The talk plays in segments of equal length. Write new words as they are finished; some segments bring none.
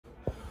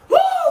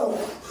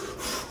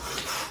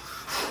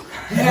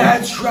Yeah,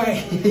 that's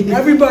right.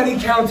 Everybody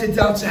counted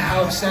Delta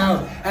House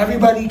out.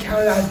 Everybody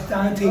counted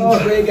Dante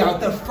Drago out,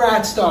 the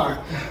frat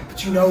star.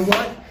 But you know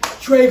what?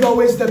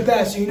 Drago is the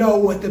best. You know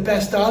what the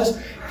best does?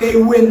 They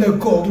win the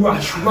Gold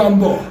Rush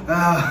Rumble.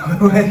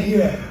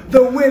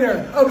 The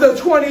winner of the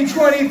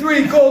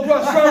 2023 Gold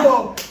Rush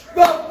Rumble,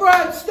 the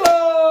frat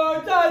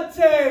star,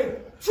 Dante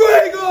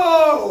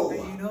Drago! Hey,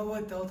 you know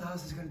what Delta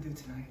House is going to do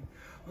tonight?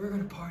 We're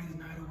going to party the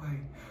night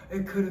away.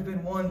 It could have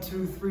been 1,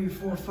 2, 3,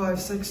 4, 5,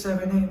 6,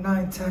 7, 8,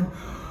 9, 10,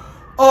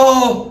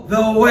 all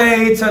the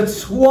way to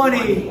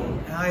 20.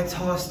 And I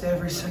tossed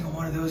every single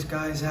one of those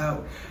guys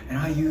out, and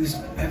I used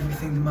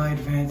everything to my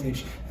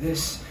advantage.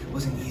 This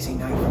was an easy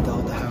night for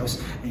Delta House,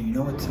 and you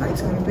know what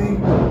tonight's going to be?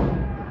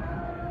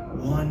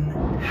 One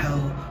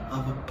hell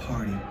of a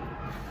party.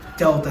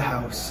 Delta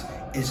House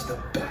is the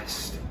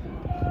best.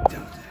 Delta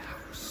House.